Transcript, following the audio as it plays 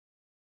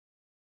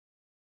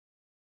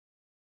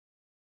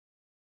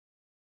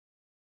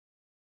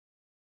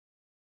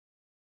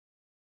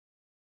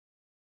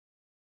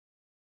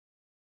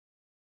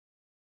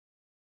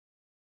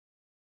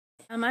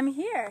I'm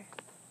here.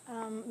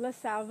 La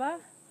Selva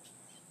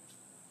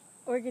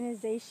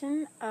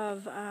Organization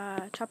of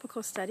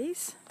Tropical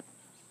Studies.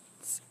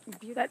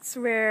 That's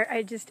where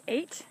I just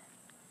ate,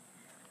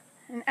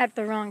 and at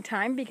the wrong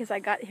time because I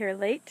got here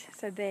late,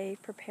 so they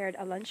prepared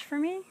a lunch for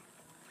me.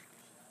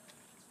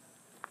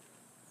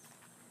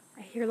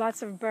 I hear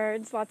lots of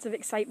birds, lots of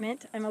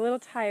excitement. I'm a little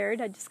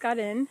tired. I just got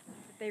in.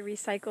 They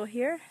recycle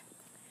here,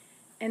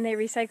 and they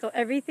recycle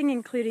everything,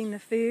 including the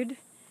food.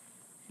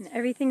 And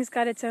everything's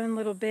got its own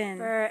little bin.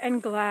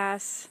 And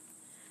glass,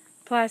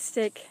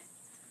 plastic,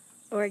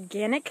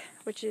 organic,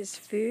 which is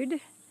food,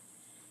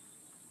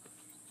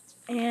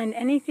 and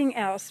anything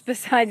else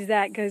besides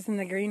that goes in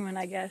the green one,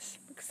 I guess.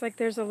 Looks like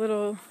there's a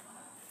little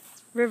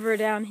river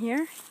down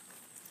here.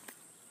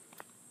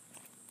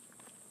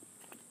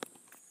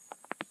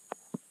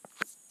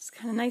 It's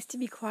kind of nice to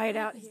be quiet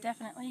out here. He's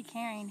definitely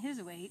carrying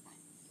his weight.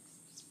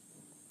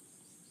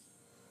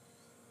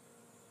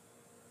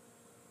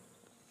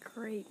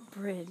 Great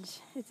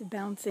bridge. It's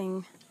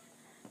bouncing.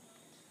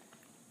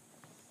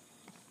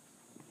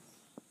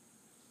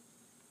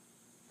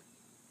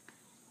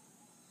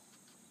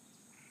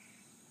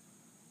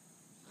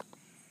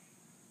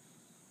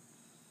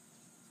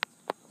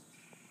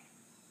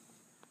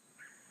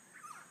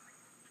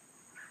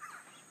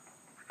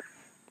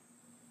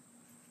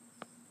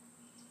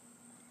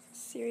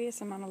 Serious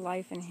amount of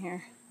life in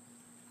here.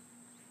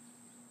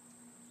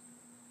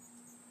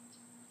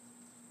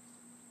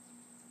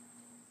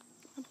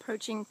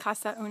 Approaching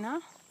Casa Una,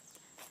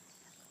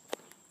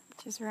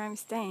 which is where I'm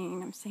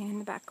staying. I'm staying in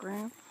the back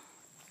room.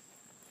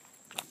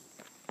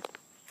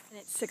 And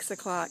it's 6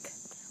 o'clock.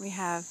 We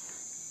have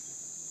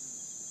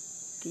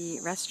the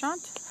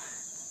restaurant,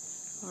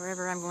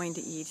 wherever I'm going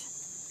to eat.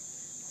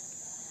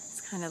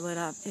 It's kind of lit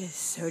up. It is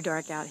so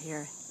dark out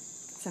here.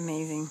 It's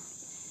amazing.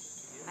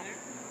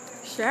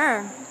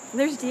 Sure.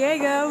 There's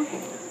Diego.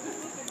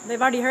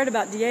 They've already heard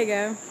about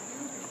Diego.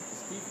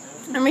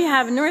 And we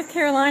have North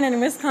Carolina and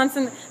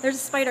Wisconsin. There's a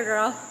spider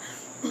girl.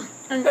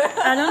 And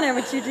I don't know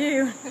what you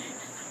do.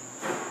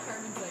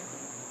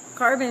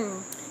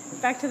 Carbon.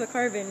 Back to the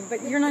carbon.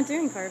 But you're not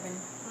doing carbon.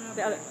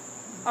 The other.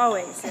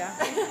 Always, yeah.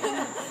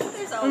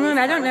 There's always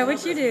I don't know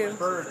what you do.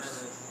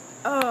 Birds.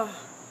 Oh.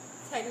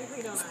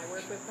 Technically, don't I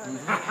work with carbon?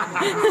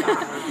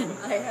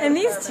 And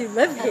these two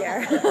live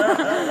here.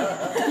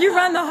 You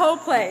run the whole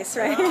place,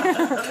 right?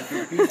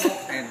 People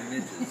and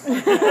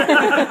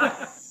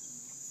midgets.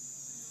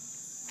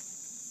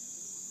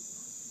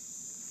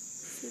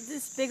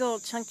 This big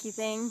old chunky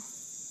thing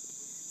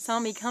saw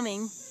me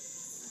coming,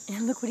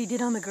 and look what he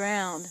did on the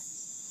ground.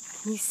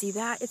 Can you see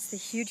that? It's the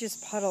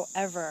hugest puddle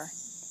ever.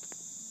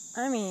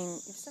 I mean,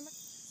 if somebody...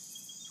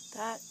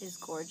 That is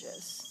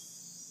gorgeous.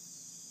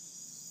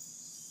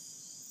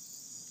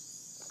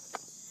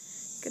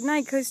 Good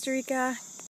night, Costa Rica.